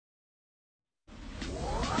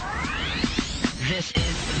This is the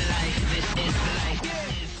life. This is the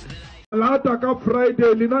life. Lata ka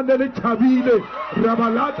Friday linandele chabile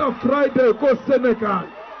Rabalata Friday ko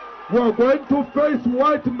Senekal. We are going to face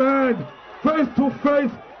white men face to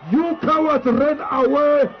face. You cowards ran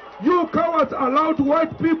away. You cowards allowed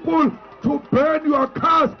white people to burn your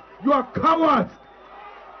cars. You are cowards.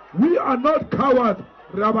 We are not cowards.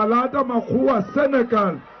 Rabalata Makua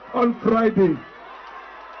Senekal on Friday.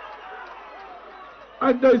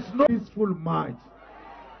 And there is no peaceful march.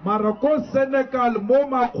 Maroko Senekal mo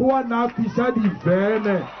makua na fisha di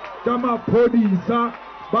vene kama polisa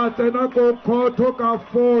batena ko koto ka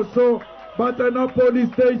foso batena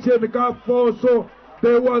police station ka foso.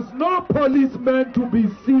 There was no policeman to be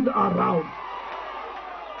seen around.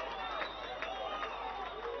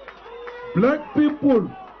 Black people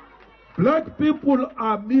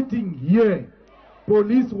are meeting here.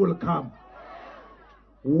 Police will come.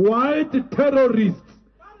 White terrorists,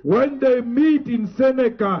 when they meet in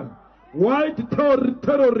Senekal, white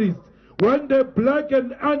terrorists, when they black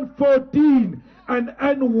an N14 and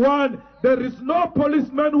N1, there is no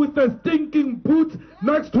policeman with a stinking boot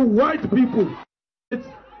next to white people. It's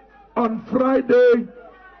on Friday,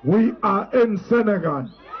 we are in Senegal.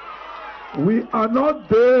 We are not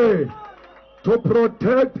there to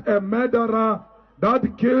protect a murderer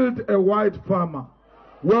that killed a white farmer.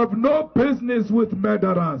 We have no business with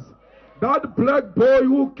murderers. That black boy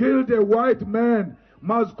who killed a white man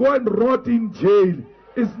must go and rot in jail.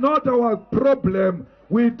 It's not our problem.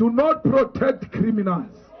 We do not protect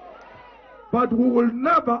criminals. But we will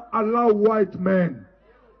never allow white men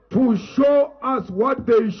to show us what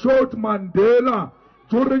they showed Mandela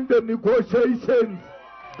during the negotiations.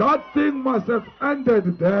 That thing must have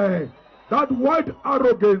ended there. That white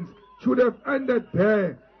arrogance should have ended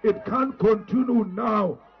there. It can't continue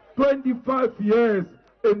now, 25 years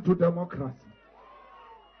into democracy.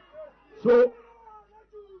 So,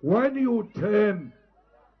 when you turn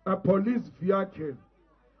a police vehicle,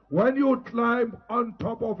 when you climb on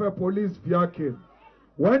top of a police vehicle,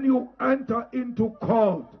 when you enter into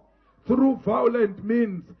court through violent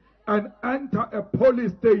means and enter a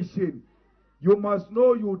police station, you must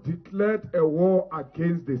know you declared a war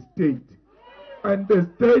against the state. And the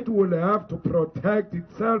state will have to protect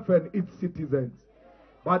itself and its citizens.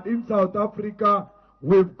 But in South Africa,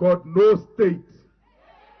 we've got no state.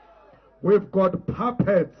 We've got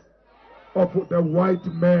puppets of the white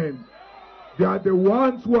men. They are the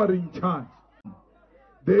ones who are in charge.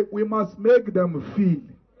 We must make them feel.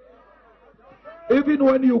 Even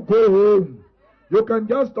when you go home, you can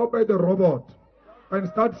just stop at the robot and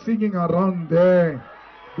start singing around there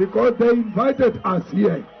because they invited us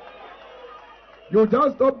here. You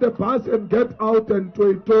just stop the bus and get out and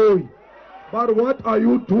toy. But what are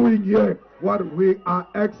you doing here? What we are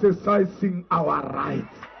exercising our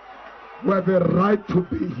rights. We have a right to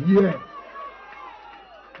be here.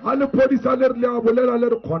 Alle polisa le re bolela le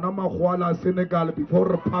re khona magwa la Senegal before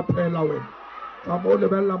re phapela we. Tsa mo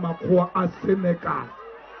lebella magwa a Senegal.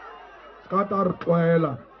 Ska ta re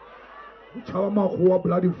tloela. Tshaba magwa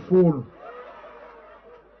bloody fool.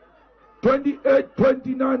 28,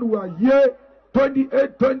 29 we are here.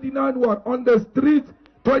 28, 29 we are on the streets.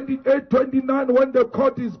 28, 29 when the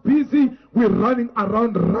court is busy, we're running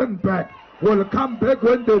around, run back. We'll come back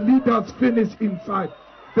when the leaders finish inside.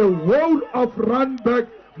 The whole of run back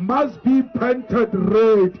must be painted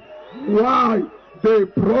red. Why? They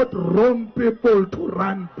brought wrong people to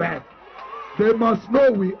run back. They must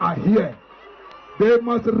know we are here. They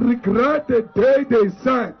must regret the day they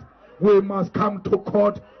said we must come to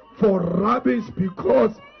court for rubbish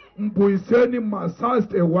because Mbuiseni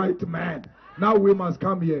massaged a white man. Now we must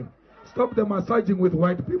come here. Stop the massaging with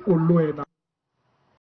white people, Luena.